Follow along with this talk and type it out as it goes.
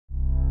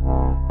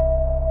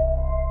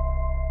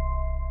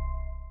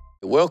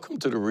Welcome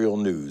to The Real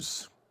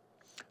News.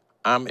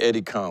 I'm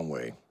Eddie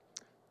Conway,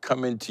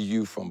 coming to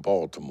you from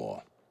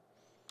Baltimore.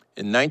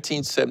 In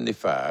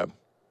 1975,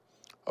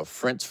 a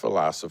French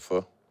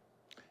philosopher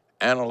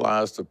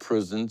analyzed the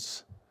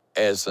prisons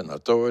as an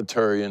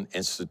authoritarian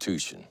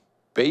institution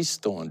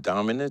based on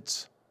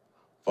dominance,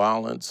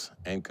 violence,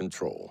 and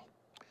control.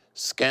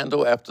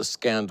 Scandal after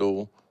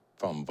scandal,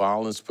 from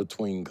violence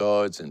between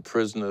guards and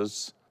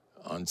prisoners,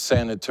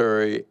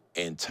 unsanitary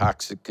and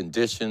toxic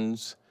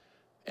conditions,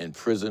 and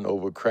prison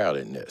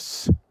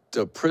overcrowdedness.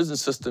 The prison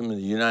system in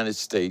the United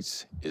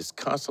States is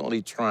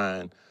constantly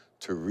trying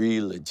to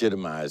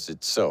re-legitimize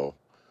itself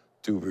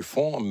through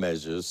reform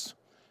measures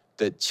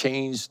that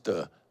change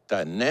the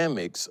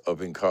dynamics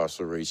of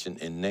incarceration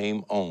in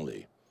name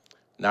only,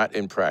 not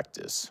in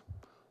practice.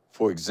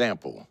 For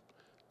example,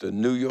 the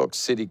New York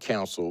City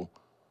Council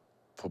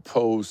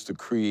proposed to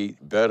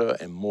create better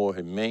and more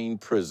humane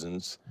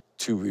prisons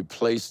to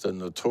replace the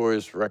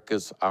notorious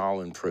Rikers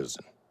Island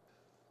prison.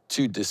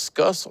 To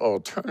discuss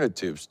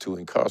alternatives to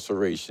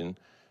incarceration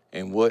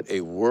and what a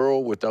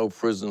world without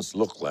prisons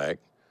look like,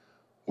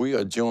 we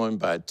are joined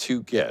by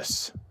two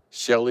guests,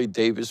 Shelley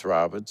Davis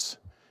Roberts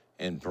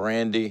and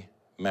Brandy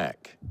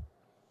Mack.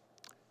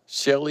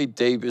 Shelley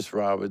Davis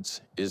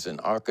Roberts is an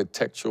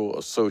architectural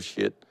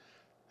associate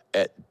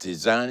at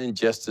Designing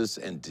Justice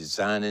and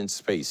Designing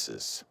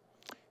Spaces,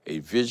 a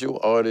visual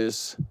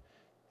artist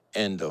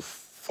and the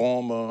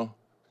former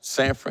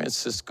San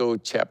Francisco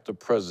chapter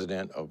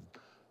president of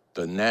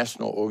the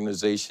National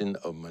Organization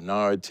of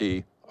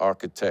Minority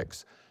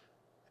Architects,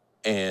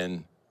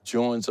 and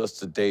joins us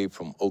today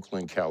from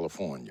Oakland,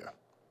 California.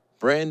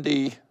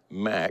 Brandy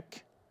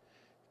Mack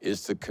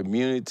is the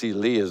community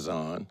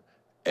liaison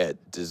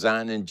at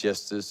Designing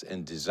Justice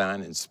and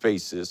Designing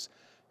Spaces,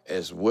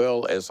 as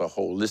well as a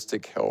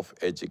holistic health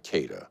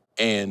educator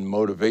and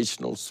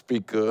motivational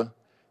speaker,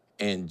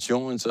 and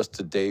joins us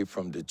today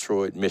from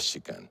Detroit,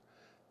 Michigan.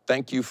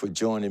 Thank you for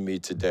joining me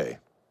today.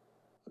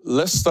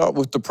 Let's start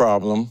with the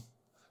problem.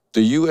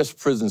 The U.S.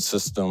 prison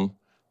system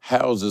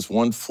houses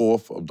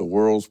 1/4 of the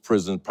world's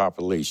prison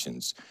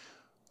populations.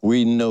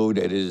 We know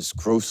that it is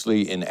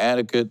grossly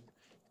inadequate,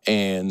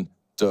 and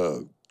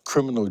the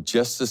criminal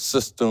justice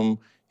system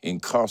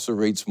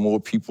incarcerates more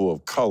people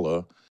of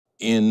color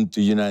in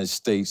the United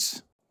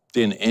States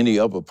than any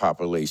other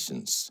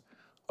populations.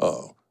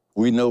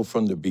 We know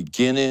from the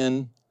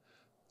beginning,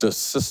 the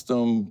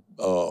system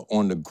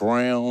on the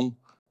ground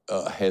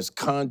has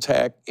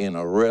contact and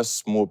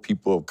arrests more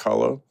people of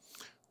color.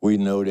 We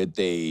know that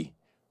they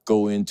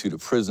go into the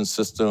prison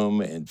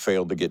system and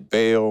fail to get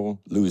bail,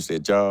 lose their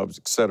jobs,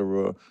 et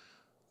cetera.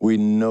 We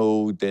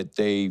know that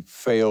they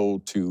fail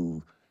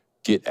to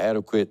get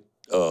adequate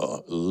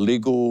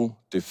legal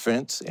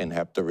defense and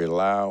have to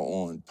rely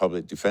on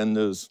public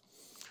defenders.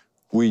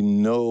 We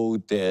know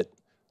that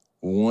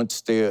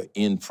once they're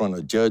in front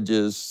of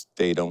judges,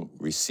 they don't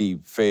receive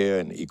fair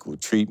and equal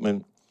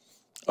treatment.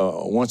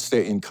 Once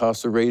they're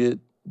incarcerated,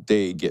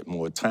 they get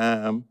more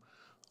time.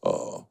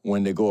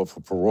 When they go up for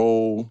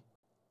parole,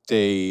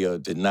 they are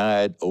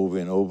denied over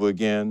and over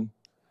again.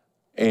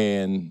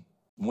 And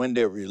when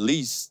they're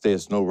released,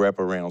 there's no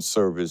wraparound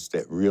service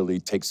that really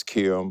takes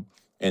care of them,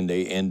 and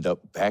they end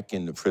up back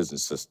in the prison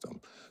system.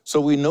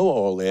 So we know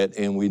all that,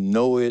 and we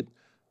know it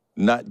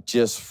not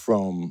just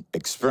from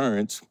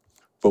experience,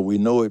 but we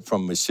know it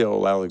from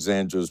Michelle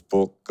Alexandra's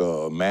book,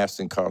 Mass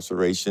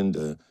Incarceration,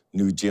 The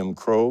New Jim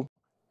Crow.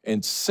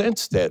 And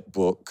since that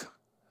book,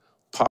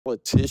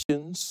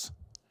 politicians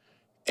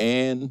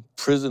and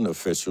prison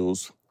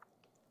officials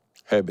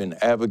have been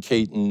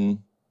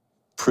advocating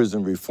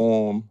prison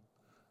reform,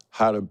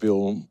 how to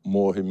build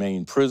more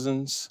humane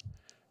prisons,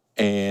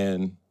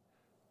 and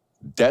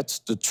that's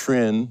the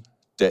trend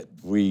that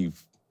we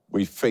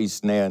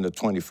face now in the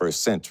 21st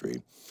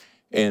century.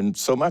 And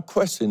so my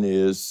question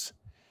is,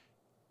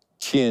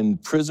 can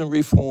prison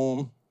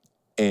reform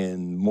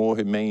and more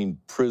humane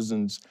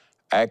prisons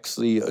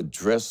actually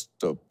address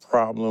the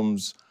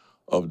problems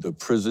of the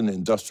prison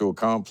industrial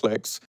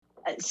complex?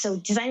 So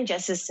Designing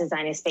Justice,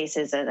 Designing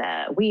Spaces,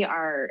 we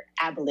are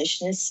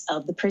abolitionists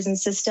of the prison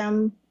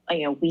system.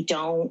 We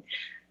don't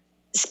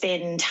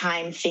spend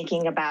time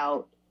thinking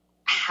about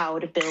how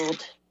to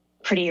build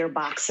prettier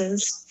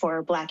boxes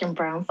for Black and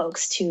brown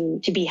folks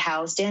to be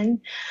housed in.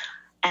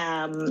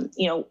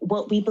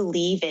 What we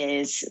believe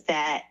is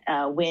that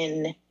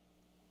when,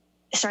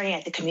 starting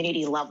at the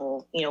community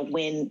level,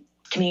 when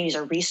communities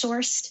are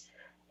resourced,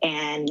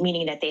 and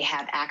meaning that they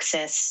have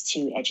access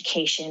to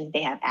education,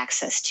 they have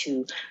access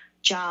to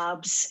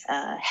jobs,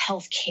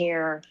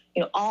 healthcare,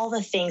 all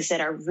the things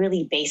that are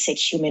really basic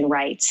human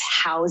rights,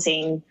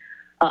 housing,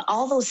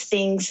 all those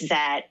things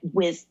that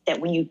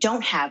when you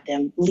don't have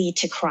them lead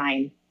to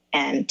crime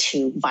and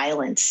to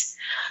violence.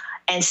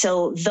 And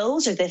so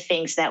those are the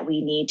things that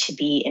we need to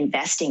be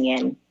investing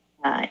in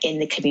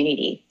the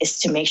community, is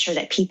to make sure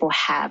that people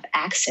have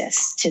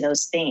access to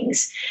those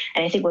things.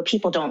 And I think what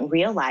people don't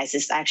realize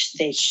is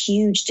actually the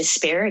huge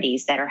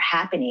disparities that are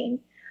happening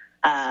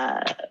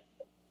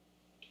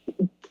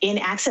in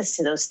access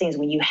to those things,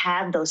 when you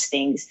have those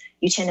things,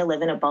 you tend to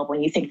live in a bubble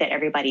and you think that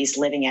everybody's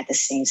living at the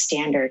same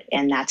standard,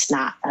 and that's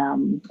not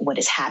what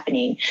is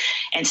happening.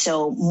 And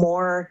so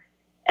more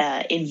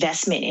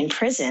investment in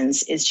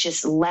prisons is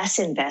just less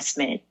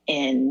investment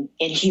in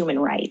human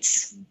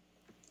rights.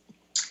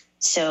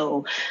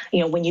 So,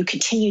 when you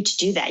continue to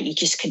do that, you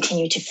just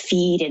continue to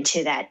feed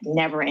into that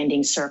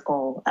never-ending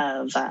circle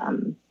of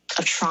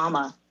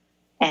trauma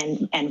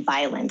and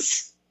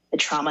violence. The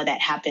trauma that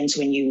happens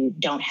when you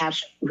don't have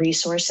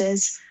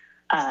resources,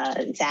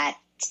 that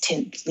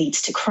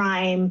leads to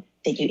crime.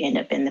 Then you end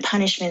up in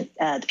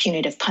the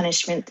punitive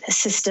punishment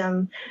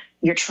system.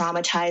 You're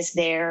traumatized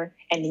there,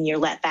 and then you're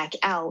let back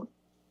out,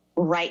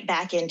 right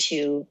back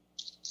into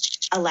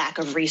a lack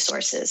of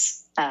resources.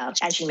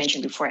 As you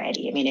mentioned before,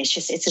 Eddie, I mean,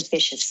 it's a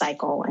vicious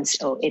cycle. And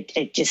so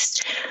it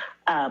just,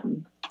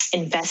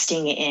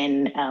 investing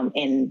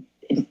in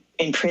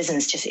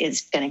prisons just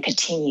is going to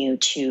continue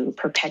to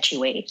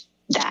perpetuate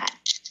that.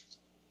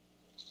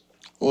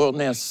 Well,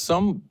 now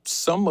some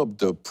of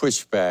the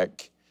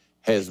pushback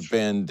has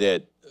been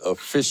that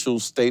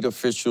state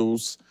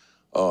officials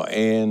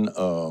and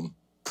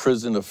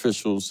prison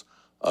officials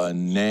are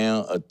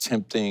now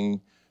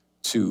attempting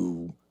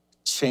to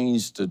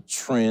change the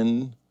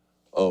trend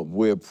of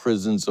where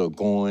prisons are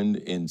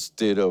going.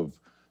 Instead of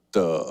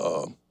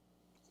the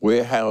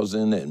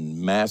warehousing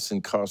and mass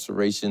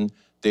incarceration,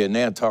 they're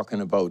now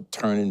talking about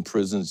turning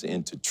prisons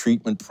into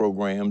treatment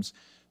programs.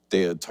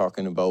 They're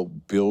talking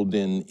about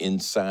building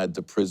inside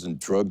the prison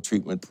drug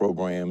treatment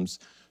programs.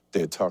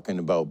 They're talking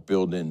about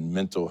building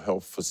mental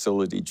health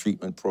facility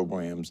treatment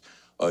programs.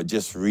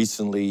 Just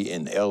recently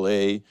in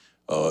LA,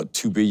 a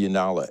 $2 billion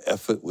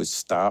effort was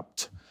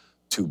stopped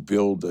to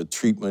build a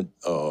treatment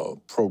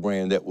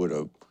program that would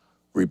have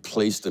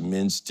replaced the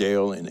men's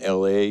jail in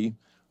LA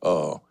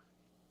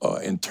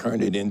and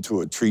turn it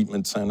into a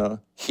treatment center.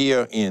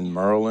 Here in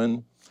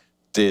Maryland,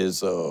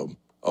 there's a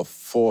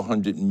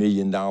 $400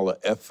 million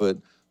effort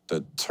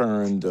to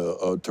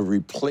to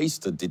replace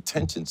the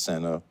detention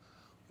center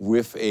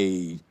with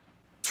a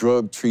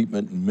drug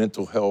treatment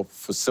mental health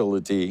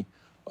facility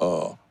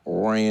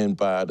ran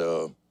by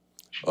the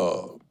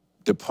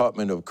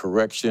Department of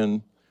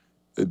Correction.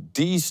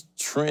 These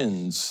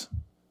trends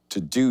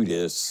to do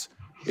this,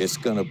 it's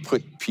going to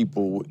put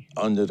people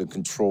under the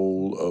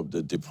control of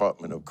the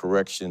Department of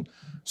Correction.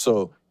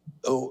 So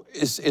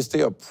is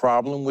there a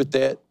problem with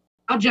that?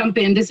 I'll jump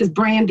in. This is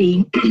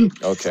Brandy.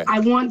 Okay. I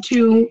want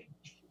to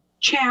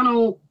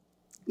channel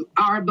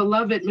our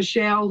beloved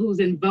Michelle, who's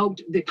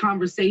invoked the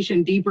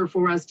conversation deeper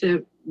for us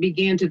to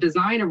begin to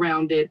design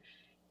around it.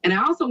 And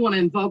I also want to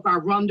invoke our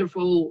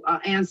wonderful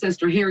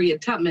ancestor,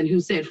 Harriet Tubman, who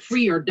said,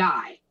 free or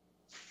die.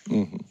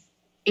 Mm-hmm.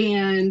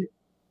 And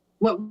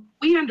what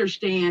we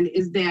understand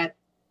is that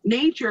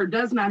nature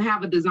does not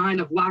have a design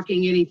of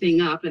locking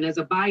anything up. And as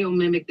a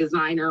biomimic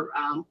designer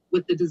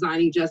with the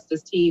Designing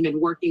Justice team and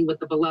working with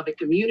the beloved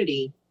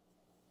community,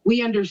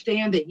 we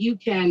understand that you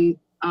can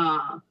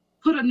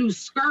put a new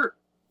skirt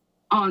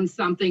on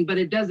something, but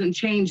it doesn't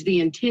change the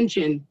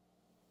intention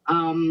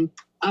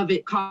of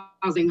it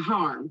causing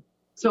harm.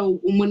 So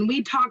when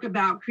we talk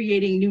about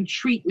creating new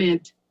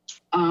treatment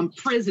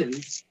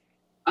prisons,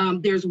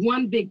 there's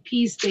one big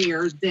piece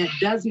there that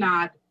does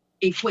not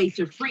equate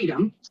to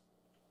freedom,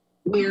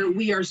 where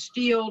we are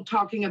still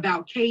talking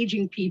about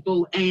caging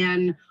people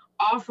and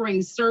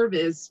offering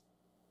service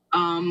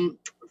from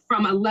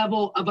a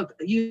level of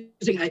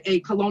using a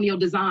colonial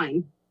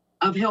design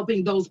of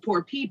helping those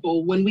poor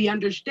people. When we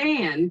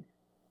understand,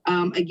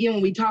 again,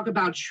 when we talk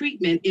about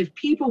treatment, if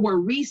people were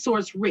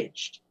resource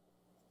rich,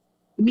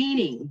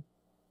 meaning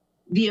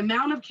the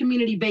amount of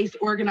community-based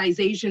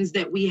organizations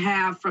that we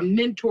have, from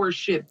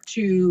mentorship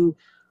to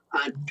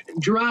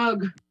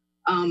drug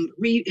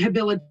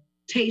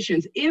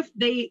rehabilitations, if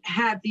they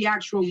had the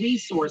actual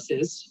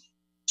resources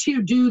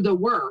to do the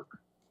work,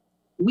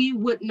 we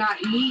would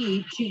not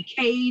need to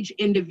cage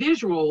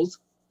individuals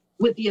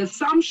with the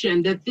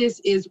assumption that this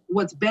is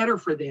what's better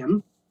for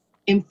them.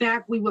 In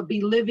fact, we would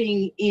be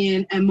living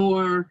in a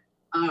more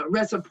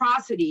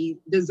reciprocity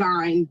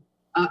design,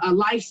 a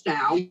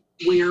lifestyle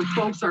where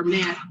folks are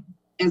met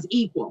as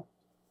equal.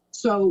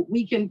 So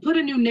we can put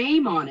a new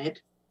name on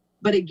it,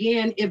 but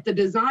again, if the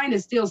design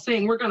is still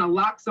saying we're going to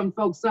lock some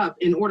folks up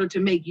in order to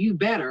make you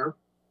better,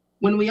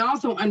 when we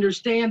also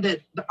understand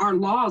that our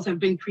laws have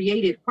been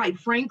created, quite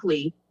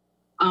frankly,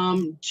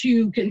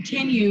 to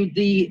continue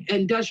the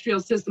industrial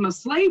system of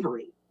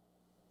slavery.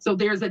 So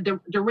there's a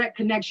direct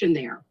connection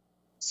there.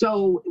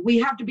 So we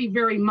have to be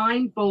very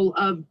mindful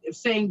of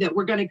saying that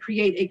we're going to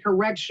create a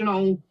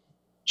correctional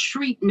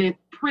treatment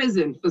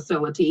prison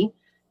facility,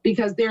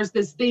 because there's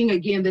this thing,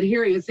 again, that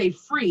here is say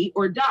free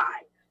or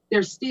die.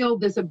 There's still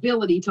this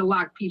ability to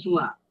lock people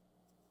up.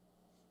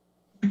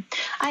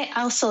 I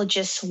also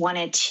just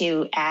wanted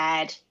to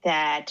add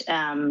that,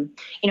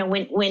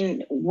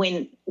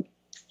 when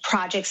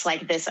projects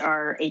like this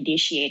are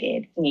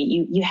initiated,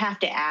 you have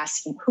to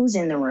ask who's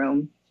in the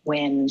room,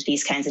 when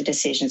these kinds of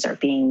decisions are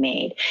being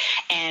made,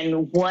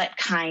 and what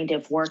kind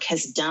of work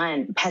has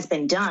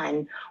been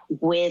done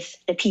with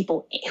the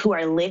people who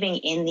are living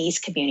in these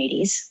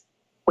communities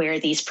where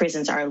these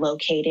prisons are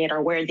located,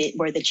 or where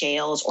the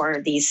jails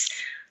or these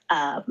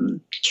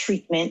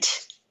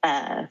treatment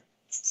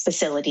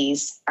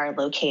facilities are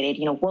located.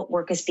 What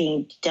work is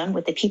being done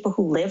with the people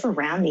who live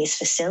around these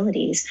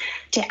facilities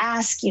to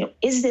ask,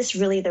 is this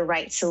really the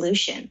right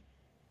solution?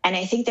 And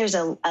I think there's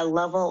a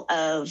level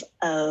of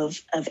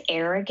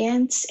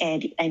arrogance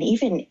and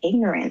even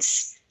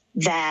ignorance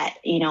that,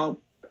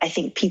 I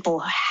think people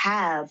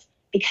have,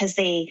 because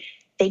they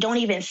don't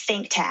even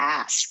think to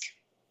ask.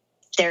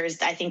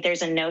 I think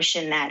there's a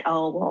notion that,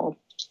 oh, well,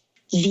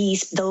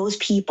 those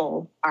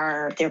people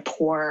they're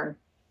poor,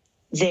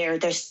 they're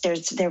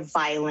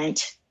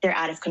violent, they're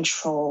out of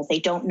control, they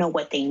don't know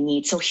what they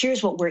need. So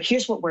here's what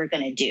we're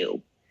going to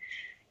do.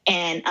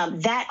 And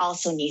that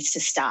also needs to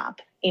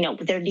stop.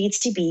 There needs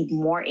to be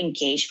more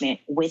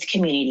engagement with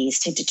communities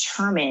to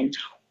determine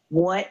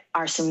what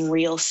are some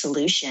real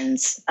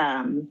solutions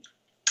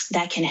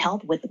that can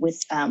help with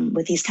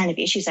these kind of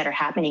issues that are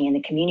happening in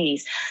the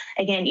communities.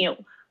 Again,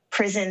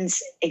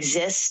 prisons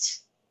exist,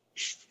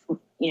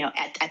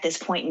 at this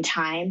point in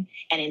time,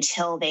 and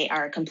until they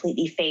are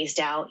completely phased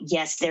out,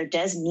 yes, there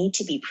does need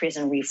to be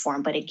prison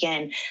reform. But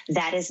again,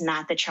 that is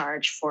not the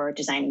charge for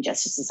Designing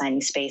Justice,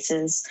 Designing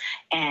Spaces.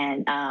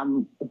 And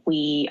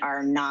we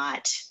are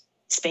not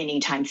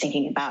spending time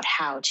thinking about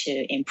how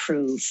to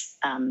improve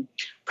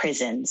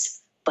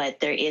prisons. But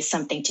there is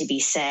something to be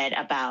said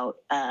about,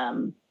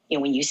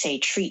 when you say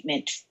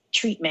treatment,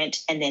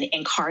 and then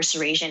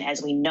incarceration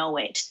as we know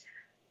it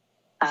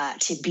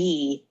to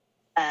be,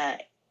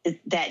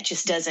 that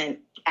just doesn't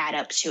add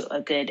up to a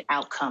good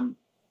outcome.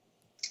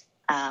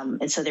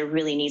 And so there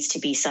really needs to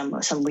be some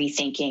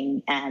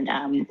rethinking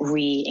and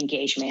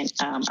re-engagement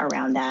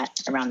around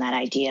that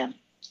idea.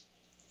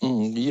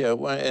 Yeah,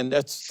 well, and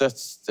that's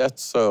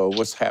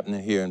what's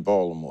happening here in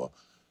Baltimore.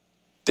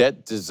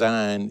 That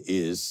design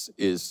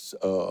has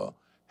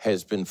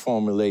been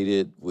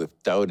formulated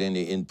without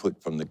any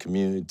input from the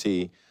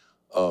community.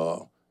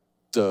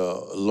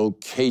 The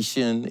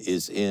location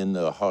is in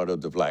the heart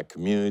of the Black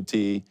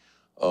community,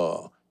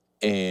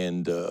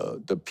 and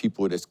the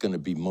people that's going to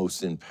be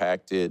most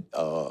impacted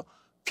are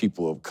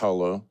people of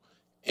color,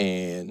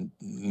 and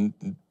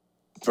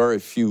very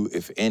few,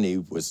 if any,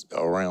 was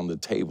around the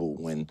table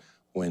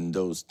when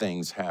those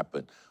things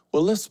happen.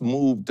 Well, let's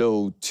move,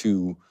 though,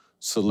 to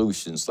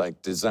solutions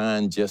like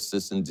Design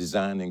Justice and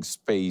Designing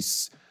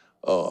Space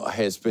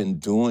has been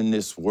doing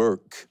this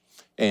work,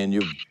 and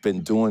you've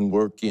been doing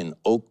work in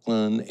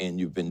Oakland, and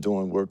you've been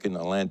doing work in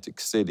Atlantic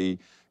City.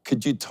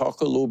 Could you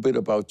talk a little bit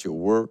about your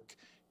work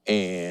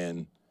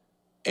and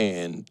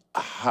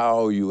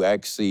how you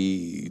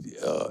actually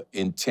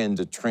intend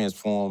to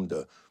transform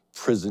the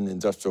prison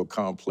industrial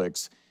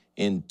complex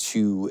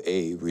into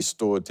a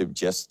restorative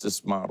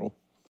justice model?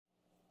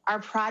 Our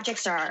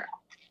projects are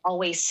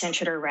always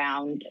centered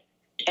around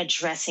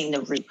addressing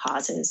the root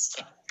causes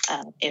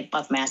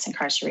of mass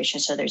incarceration.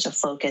 So there's a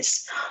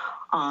focus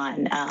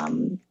on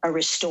a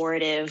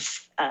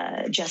restorative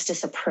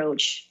justice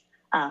approach,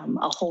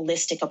 a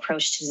holistic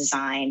approach to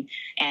design,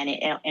 and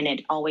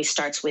it always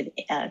starts with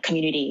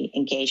community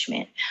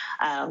engagement.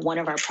 One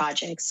of our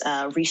projects,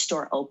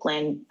 Restore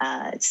Oakland,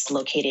 it's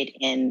located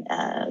in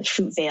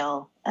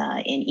Fruitvale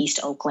in East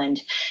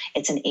Oakland.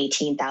 It's an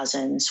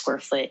 18,000 square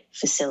foot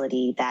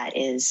facility that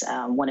is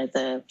one of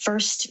the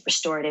first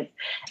restorative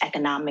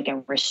economic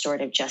and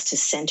restorative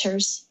justice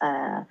centers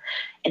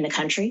in the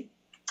country.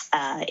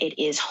 It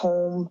is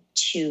home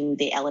to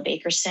the Ella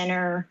Baker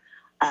Center,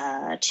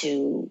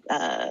 to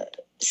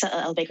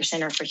Ella Baker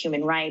Center for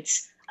Human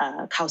Rights,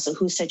 Causa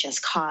Justa,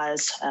 Just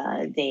Cause.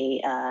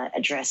 They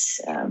address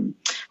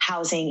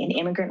housing and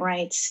immigrant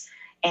rights,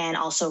 and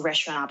also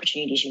Restaurant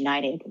Opportunities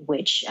United,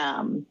 which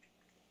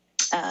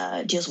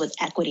deals with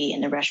equity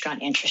in the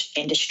restaurant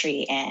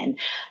industry and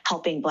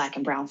helping Black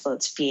and Brown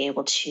folks be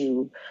able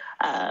to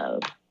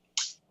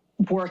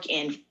work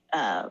in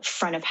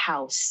front of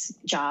house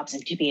jobs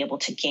and to be able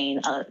to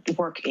gain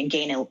work and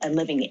gain a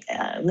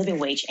living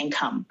wage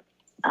income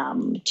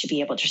to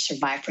be able to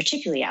survive,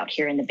 particularly out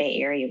here in the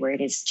Bay Area where it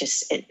is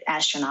just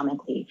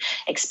astronomically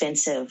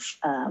expensive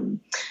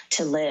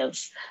to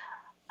live.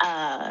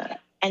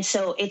 And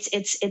so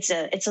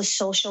it's a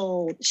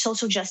social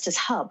justice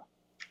hub.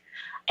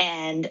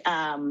 And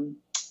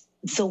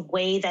the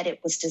way that it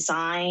was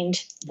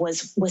designed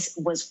was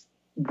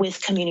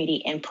with community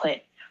input,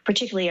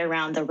 particularly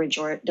around the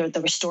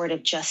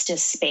restorative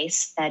justice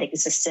space that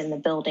exists in the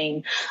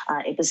building.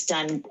 It was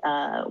done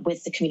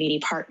with the community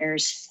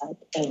partners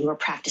who were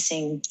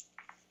practicing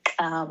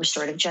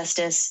restorative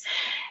justice,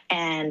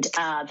 and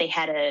they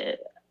had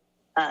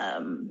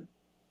an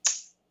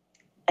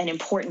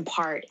important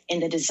part in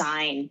the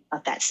design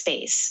of that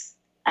space.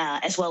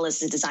 As well as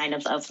the design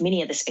of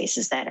many of the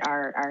spaces that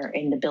are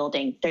in the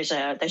building. There's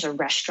a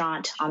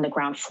restaurant on the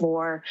ground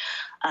floor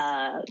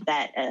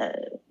that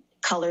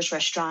Colors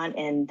Restaurant,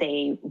 and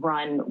they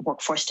run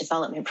workforce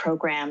development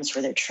programs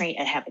where they're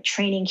have a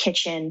training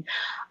kitchen.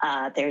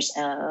 There's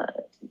a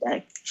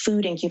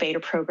food incubator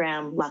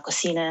program, La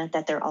Cocina,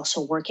 that they're also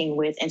working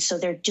with. And so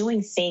they're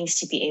doing things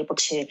to be able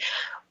to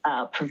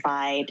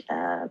provide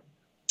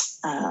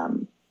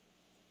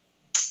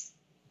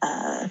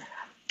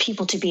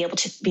people to be able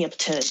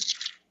to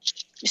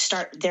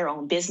start their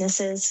own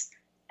businesses,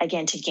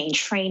 again, to gain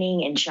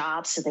training and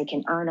jobs so they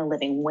can earn a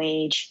living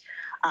wage,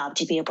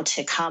 to be able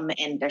to come,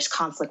 and there's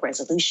conflict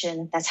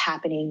resolution that's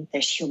happening.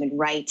 There's human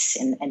rights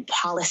and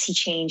policy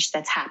change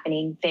that's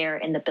happening there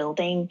in the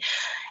building.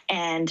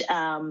 And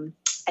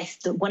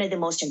one of the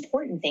most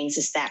important things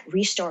is that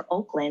Restore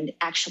Oakland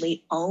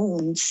actually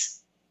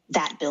owns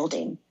that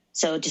building.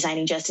 So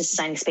Designing Justice,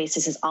 Designing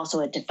Spaces is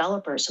also a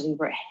developer. So we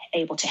were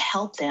able to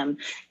help them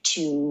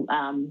to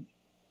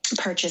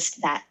purchase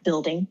that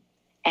building,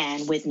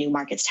 and with new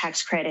markets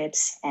tax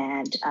credits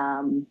and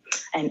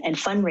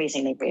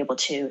fundraising, they were able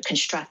to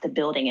construct the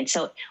building. And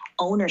so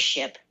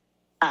ownership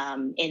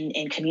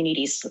in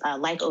communities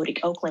like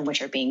Oakland,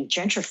 which are being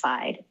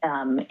gentrified,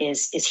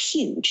 is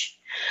huge.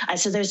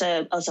 So there's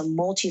a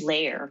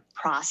multi-layer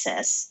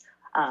process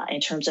in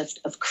terms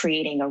of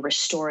creating a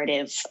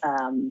restorative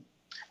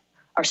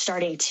or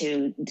starting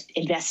to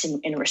invest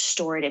in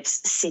restorative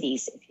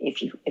cities,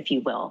 if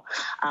you will,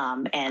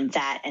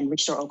 and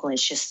Restore Oakland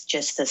is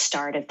just the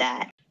start of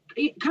that.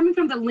 Coming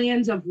from the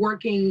lens of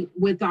working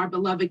with our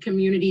beloved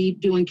community,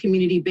 doing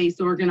community-based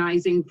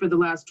organizing for the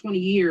last 20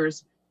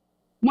 years,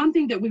 one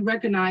thing that we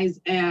recognize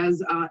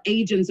as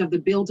agents of the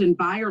built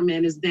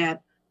environment is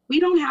that we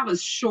don't have a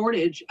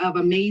shortage of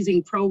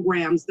amazing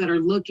programs that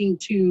are looking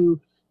to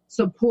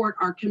support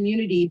our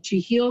community to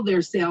heal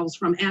themselves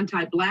from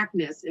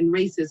anti-Blackness and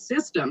racist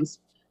systems.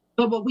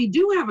 But what we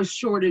do have a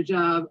shortage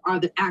of are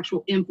the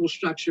actual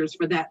infrastructures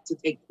for that to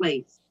take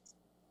place.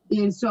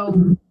 And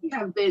so we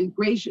have been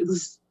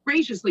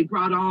graciously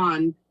brought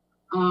on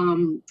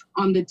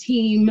the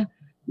team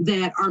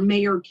that our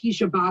Mayor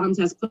Keisha Bottoms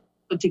has put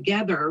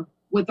together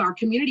with our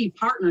community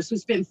partners who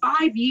spent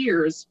 5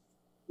 years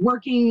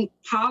working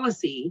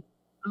policy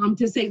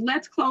to say,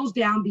 let's close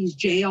down these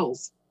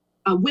jails.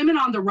 Women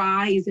on the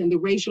Rise and the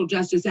Racial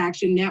Justice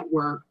Action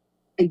Network,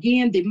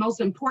 again, the most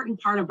important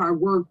part of our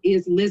work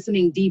is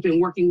listening deep and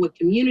working with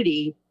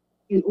community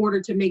in order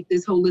to make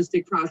this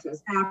holistic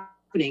process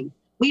happening.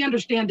 We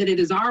understand that it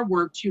is our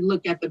work to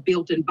look at the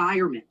built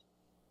environment.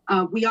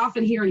 We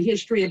often hear in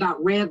history about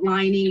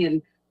redlining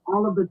and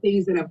all of the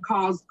things that have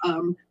caused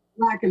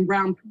Black and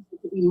brown people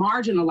to be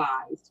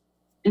marginalized.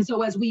 And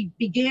so as we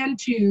began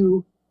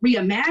to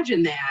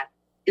reimagine that,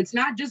 it's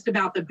not just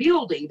about the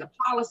building, the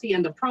policy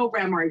and the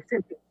program are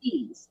essential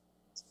keys.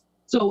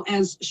 So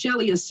as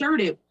Shelley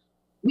asserted,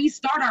 we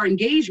start our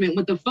engagement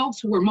with the folks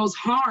who were most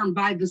harmed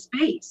by the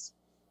space,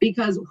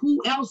 because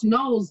who else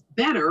knows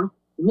better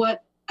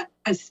what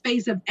a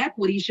space of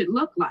equity should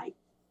look like.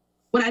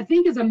 What I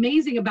think is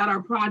amazing about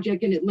our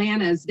project in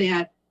Atlanta is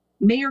that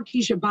Mayor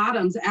Keisha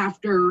Bottoms,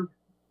 after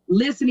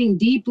listening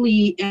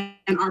deeply,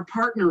 and our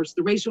partners,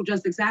 the Racial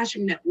Justice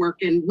Action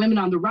Network and Women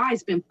on the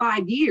Rise, spent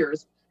 5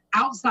 years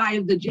outside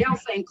of the jail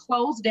saying,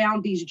 close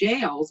down these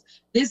jails.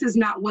 This is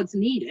not what's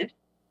needed.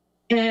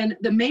 And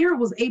the mayor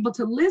was able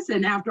to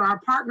listen after our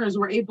partners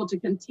were able to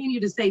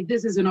continue to say,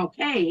 this isn't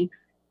okay.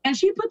 And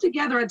she put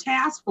together a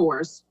task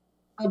force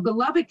of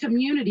beloved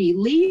community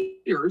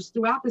leaders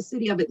throughout the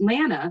city of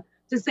Atlanta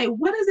to say,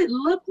 what does it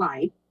look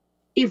like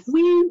if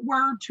we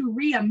were to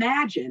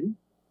reimagine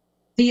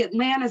the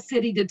Atlanta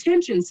City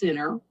Detention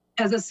Center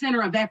as a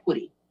center of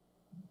equity?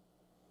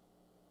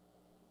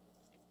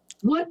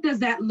 What does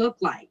that look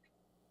like?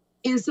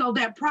 And so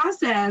that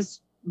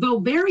process, though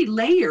very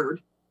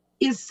layered,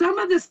 is some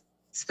of the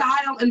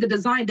style and the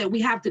design that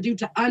we have to do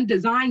to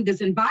undesign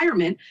this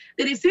environment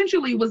that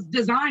essentially was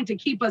designed to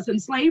keep us in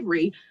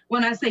slavery.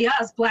 When I say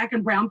us, Black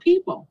and brown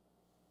people.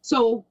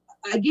 So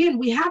again,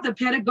 we have the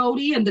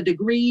pedagogy and the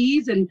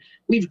degrees, and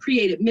we've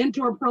created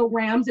mentor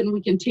programs, and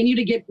we continue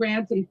to get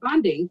grants and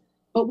funding.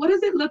 But what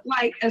does it look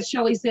like, as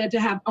Shelley said,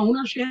 to have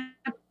ownership,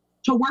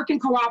 to work in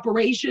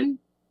cooperation?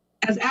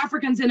 As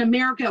Africans in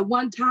America at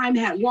one time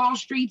had Wall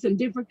Streets and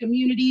different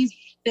communities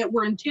that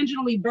were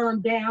intentionally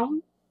burned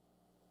down.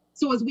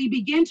 So as we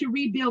begin to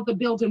rebuild the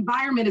built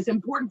environment, it's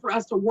important for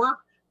us to work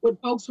with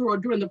folks who are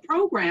doing the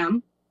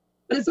program,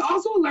 but it's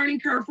also a learning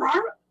curve for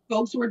our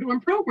folks who are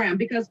doing program,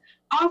 because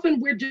often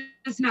we're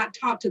just not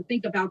taught to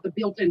think about the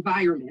built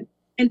environment.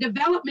 And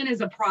development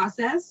is a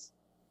process.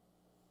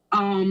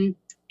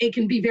 It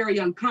can be very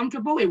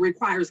uncomfortable. It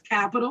requires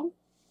capital.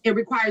 It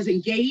requires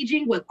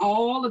engaging with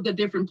all of the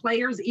different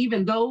players,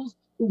 even those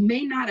who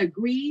may not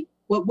agree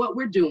with what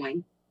we're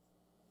doing,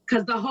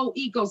 because the whole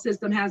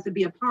ecosystem has to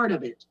be a part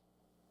of it.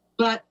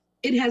 But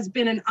it has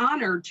been an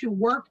honor to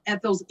work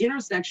at those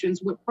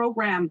intersections with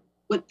program,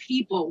 with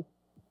people,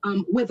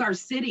 with our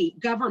city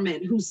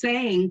government who's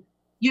saying,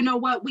 you know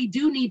what, we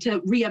do need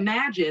to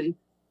reimagine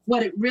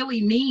what it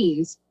really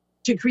means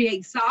to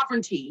create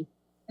sovereignty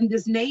in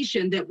this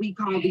nation that we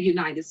call the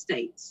United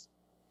States.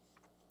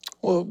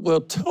 Well,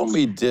 tell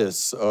me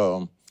this.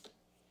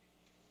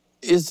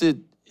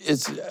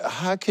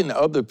 how can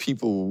other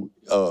people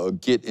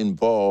get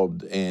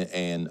involved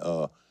and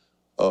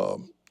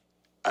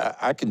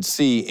I can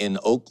see in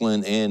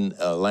Oakland and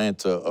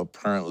Atlanta,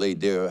 apparently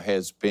there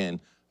has been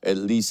at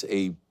least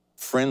a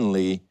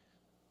friendly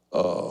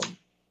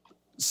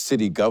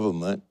city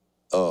government,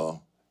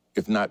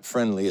 if not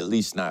friendly, at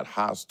least not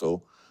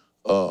hostile.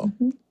 How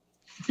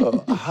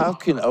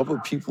can other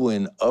people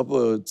in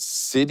other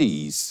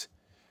cities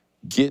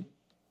get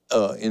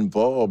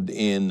involved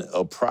in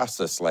a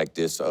process like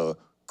this,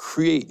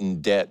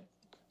 creating that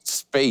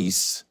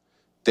space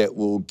that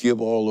will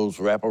give all those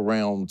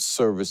wraparound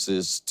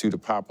services to the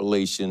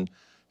population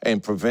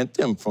and prevent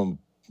them from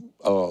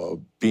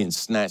being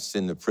snatched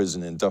in the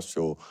prison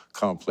industrial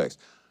complex?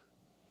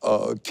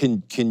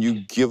 Can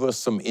you give us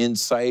some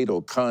insight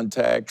or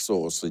contacts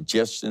or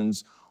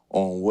suggestions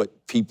on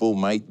what people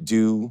might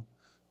do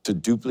to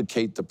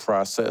duplicate the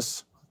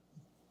process?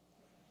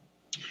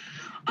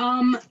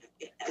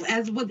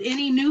 As with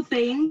any new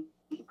thing,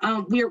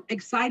 we're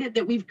excited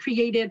that we've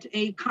created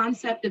a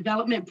concept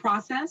development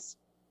process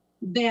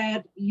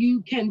that you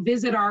can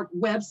visit our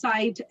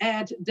website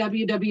at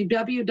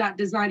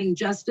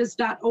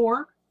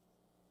www.designingjustice.org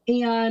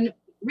and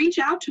reach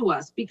out to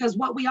us, because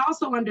what we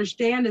also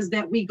understand is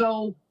that we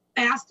go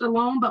fast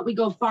alone, but we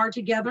go far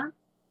together.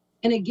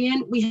 And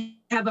again, we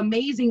have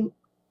amazing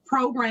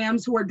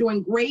programs who are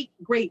doing great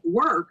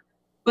work,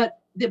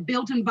 but the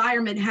built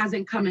environment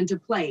hasn't come into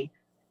play.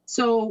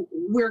 So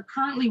we're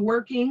currently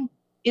working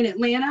in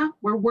Atlanta.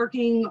 We're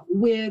working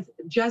with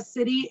Just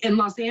City in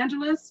Los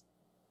Angeles.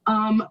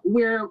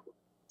 We're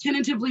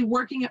tentatively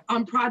working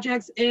on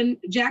projects in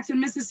Jackson,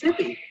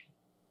 Mississippi.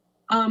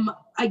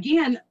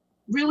 Again,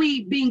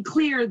 really being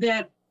clear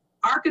that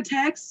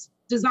architects,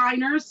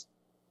 designers,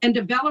 and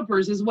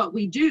developers is what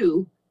we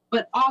do,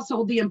 but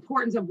also the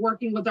importance of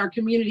working with our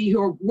community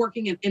who are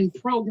working in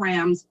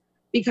programs,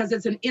 because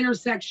it's an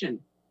intersection.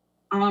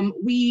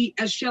 We,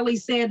 as Shelley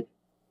said,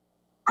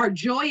 are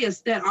joyous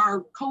that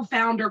our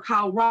co-founder,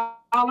 Kyle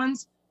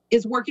Rollins,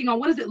 is working on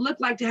what does it look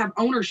like to have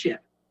ownership?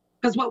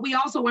 Because what we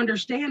also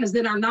understand is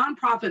that our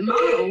nonprofit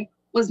model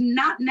was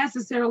not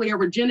necessarily a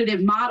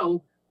regenerative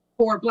model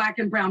for Black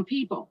and Brown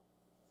people.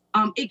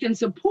 It can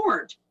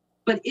support,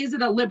 but is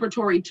it a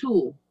liberatory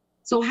tool?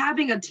 So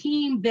having a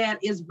team that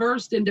is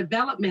versed in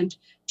development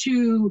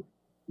to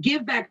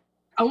give back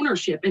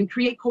ownership and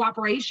create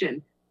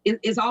cooperation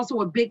is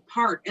also a big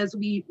part as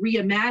we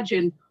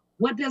reimagine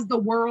what does the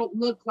world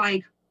look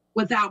like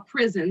without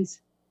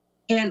prisons,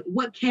 and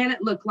what can it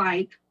look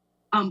like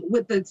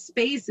with the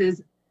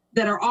spaces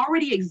that are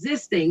already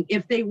existing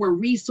if they were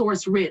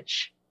resource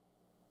rich.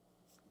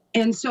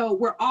 And so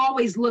we're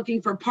always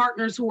looking for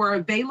partners who are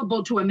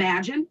available to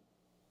imagine.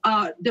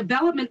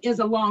 Development is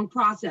a long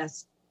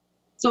process.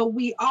 So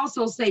we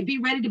also say, be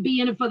ready to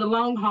be in it for the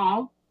long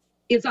haul.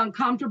 It's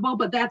uncomfortable,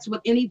 but that's what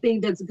anything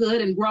that's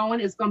good and growing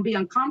is going to be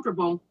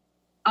uncomfortable.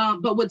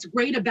 But what's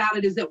great about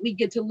it is that we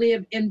get to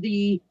live in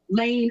the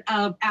lane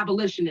of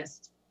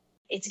abolitionists.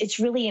 It's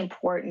really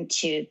important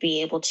to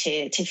be able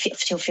to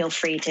feel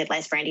free to,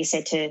 as Brandy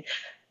said, to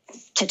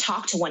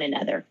talk to one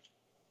another.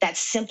 That's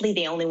simply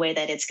the only way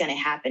that it's going to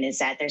happen, is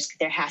that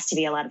there has to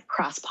be a lot of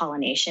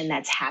cross-pollination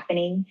that's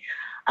happening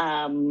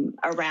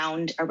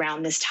around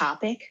this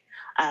topic.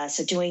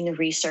 So doing the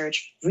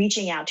research,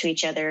 reaching out to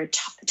each other,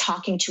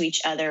 talking to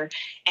each other.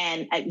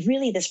 And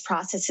really this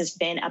process has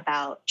been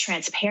about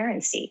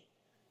transparency.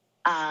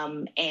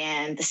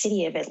 And the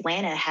city of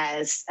Atlanta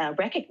has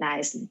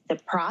recognized the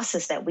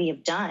process that we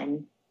have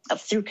done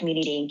through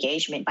community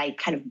engagement by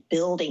kind of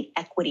building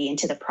equity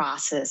into the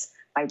process,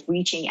 by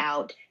reaching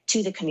out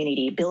to the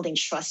community, building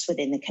trust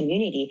within the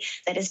community.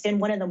 That has been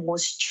one of the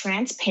most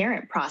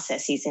transparent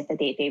processes that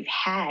they've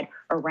had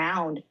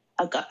around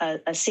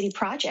a city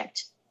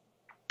project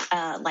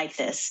like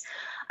this.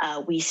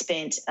 We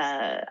spent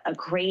a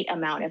great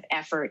amount of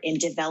effort in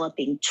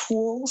developing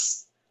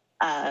tools,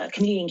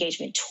 community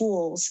engagement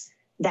tools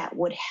that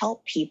would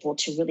help people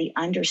to really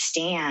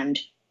understand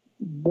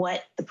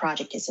what the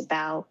project is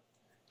about,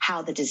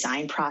 how the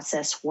design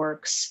process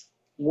works,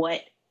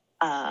 what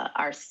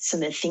are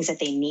some of the things that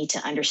they need to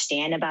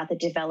understand about the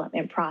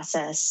development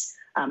process,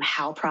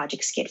 how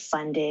projects get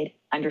funded,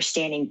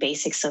 understanding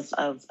basics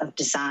of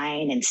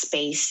design and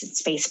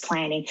space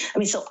planning. I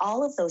mean, so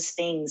all of those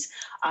things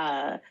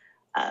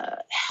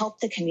help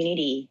the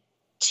community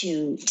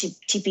to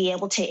be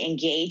able to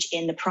engage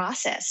in the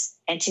process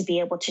and to be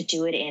able to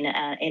do it in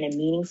a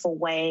meaningful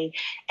way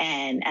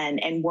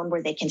and one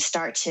where they can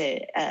start to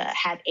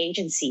have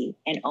agency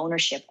and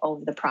ownership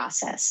over the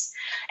process.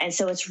 And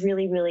so it's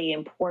really, really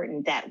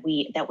important that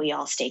we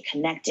all stay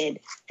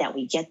connected, that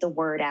we get the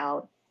word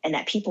out, and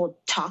that people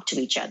talk to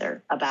each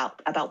other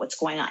about what's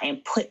going on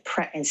and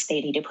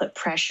they need to put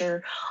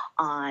pressure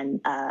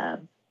on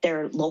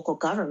their local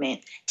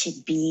government to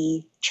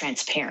be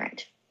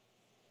transparent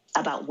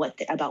about what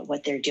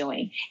they're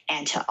doing,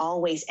 and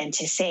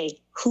to say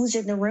who's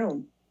in the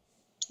room.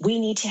 We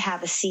need to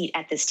have a seat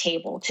at this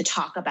table to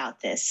talk about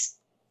this.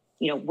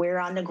 You know, we're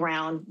on the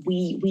ground.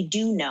 We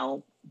do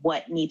know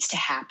what needs to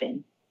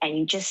happen. and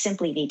you just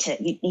simply need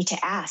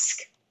to ask.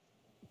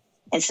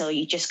 And so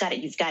you've got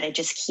to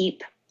just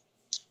keep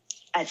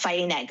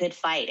fighting that good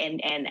fight,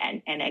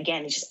 and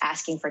again, just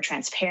asking for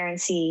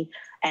transparency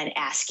and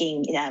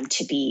asking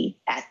to be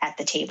at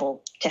the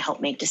table to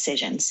help make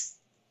decisions.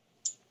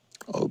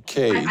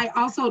 Okay. I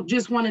also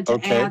just wanted to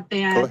add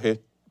that. Go ahead.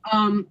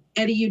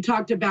 Eddie, you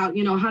talked about,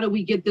 how do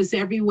we get this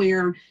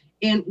everywhere?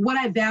 And what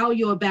I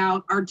value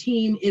about our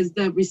team is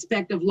the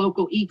respect of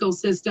local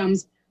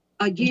ecosystems.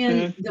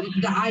 Again,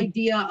 the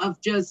idea of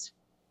just,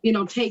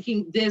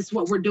 taking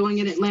what we're doing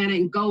in Atlanta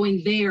and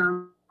going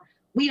there.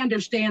 We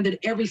understand that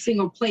every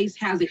single place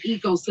has an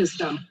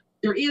ecosystem.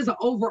 There is an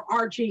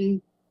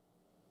overarching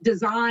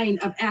design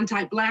of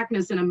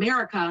anti-Blackness in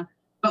America,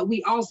 but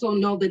we also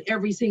know that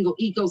every single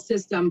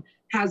ecosystem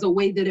has a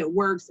way that it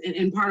works.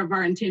 And part of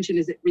our intention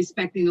is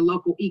respecting the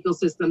local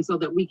ecosystem so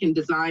that we can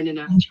design in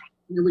a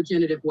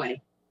regenerative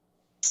way.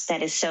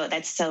 That's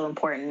so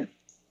important.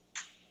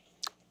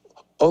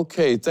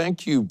 Okay,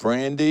 thank you,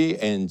 Brandy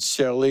and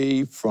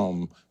Shelley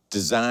from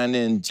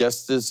Designing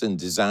Justice and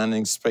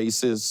Designing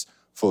Spaces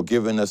for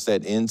giving us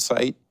that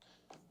insight.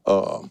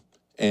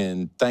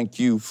 And thank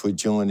you for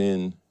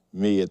joining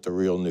me at The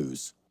Real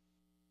News.